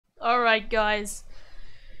Alright, guys.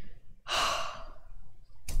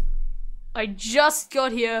 I just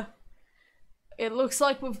got here. It looks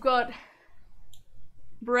like we've got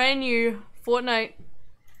brand new Fortnite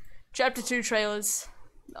Chapter 2 trailers.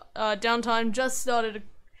 Downtime just started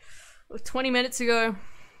 20 minutes ago.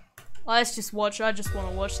 Let's just watch. I just want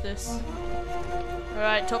to watch this.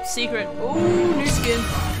 Alright, top secret. Ooh, new skin.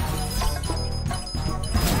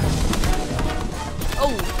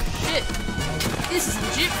 Oh, shit. This is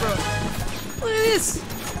legit, bro. Look at this.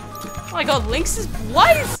 Oh my god, Lynx is-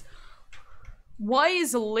 Why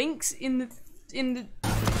is Lynx in the-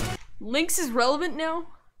 Lynx is relevant now?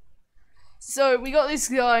 So, we got this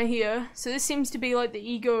guy here. So this seems to be like the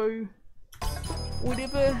ego...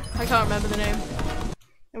 whatever. I can't remember the name.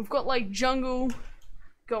 And we've got like jungle.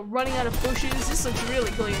 Got running out of bushes. This looks really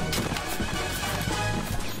clean.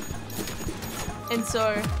 And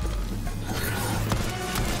so...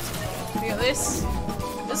 we got this.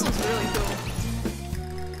 This looks really cool.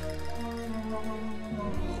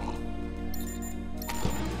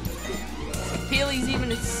 Peely's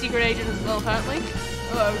even a secret agent as well, apparently.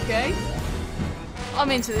 Okay. I'm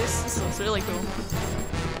into this. This looks really cool.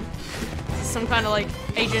 This is some kind of like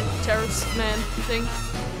agent terrorist man thing.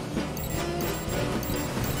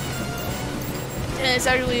 And this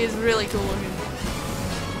actually is really cool looking.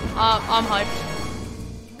 I'm hyped.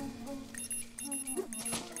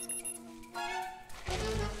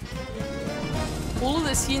 All of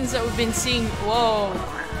the skins that we've been seeing. Whoa.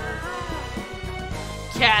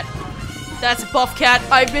 Cat. That's Buff Cat.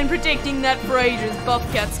 I've been predicting that for ages. Buff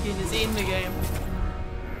Cat skin is in the game.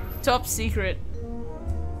 Top secret.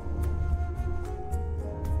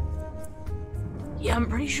 Yeah, I'm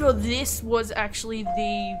pretty sure this was actually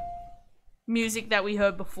the music that we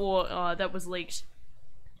heard before that was leaked.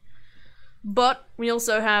 But we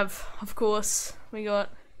also have, of course, we got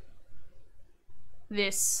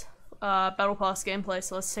this Battle Pass gameplay,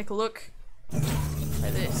 so let's take a look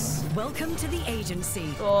at this. Welcome to the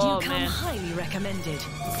agency. Oh, you come man. highly recommended.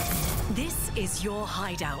 This is your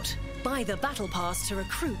hideout. Buy the Battle Pass to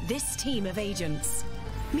recruit this team of agents.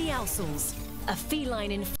 Meowscles, a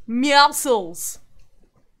feline Meowscles!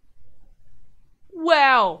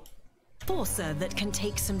 Wow! enforcer that can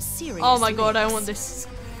take some serious Oh my god, I risks. want this.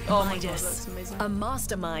 Oh my god, Midas, that's amazing. a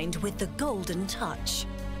mastermind with the golden touch.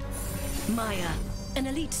 Maya, an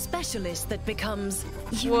elite specialist that becomes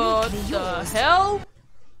uniquely What the yours. hell?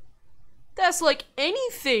 That's like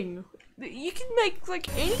anything. You can make like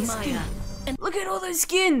any skin. Maya, and Look at all those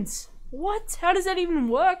skins. What? How does that even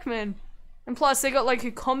work, man? And plus, they got like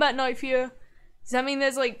a combat knife here. Does that mean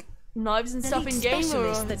there's like knives and stuff elite in game, or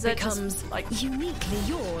specialist that is that becomes just like uniquely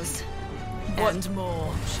yours. What? And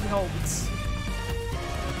more. she holds?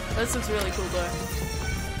 This looks really cool, though.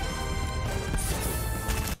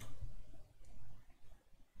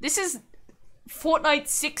 This is Fortnite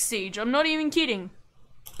 6 Siege. I'm not even kidding.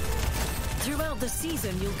 Throughout the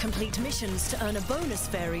season, you'll complete missions to earn a bonus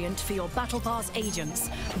variant for your Battle Pass agents,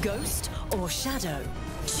 Ghost or Shadow.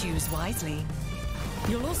 Choose wisely.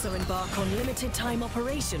 You'll also embark on limited time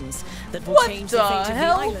operations that will What change the the fate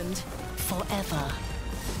hell? of the island forever.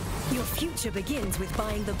 Your future begins with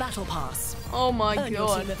buying the Battle Pass. Oh my Earn your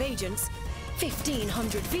god. team of agents,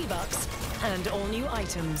 1,500 V-Bucks, and all new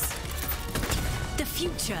items. The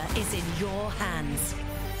future is in your hands.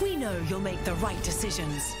 We know you'll make the right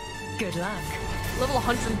decisions. Good luck. Level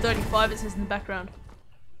 135 it says in the background.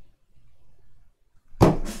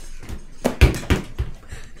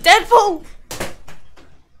 Deadpool!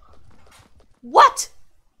 What?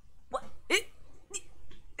 What?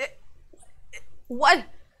 What?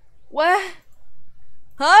 Where?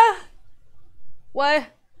 Huh? Where?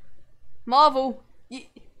 Marvel?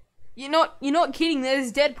 You're not kidding.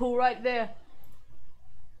 There's Deadpool right there.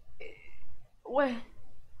 Where?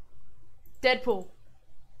 Deadpool.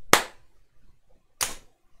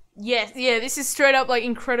 Yes, yeah, this is straight up like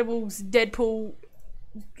Incredibles. Deadpool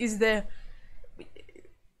is there.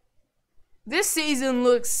 This season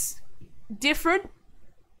looks different.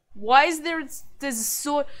 Why is there's a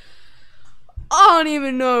sword? I don't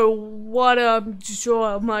even know what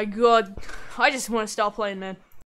oh my god. I just want to start playing, man.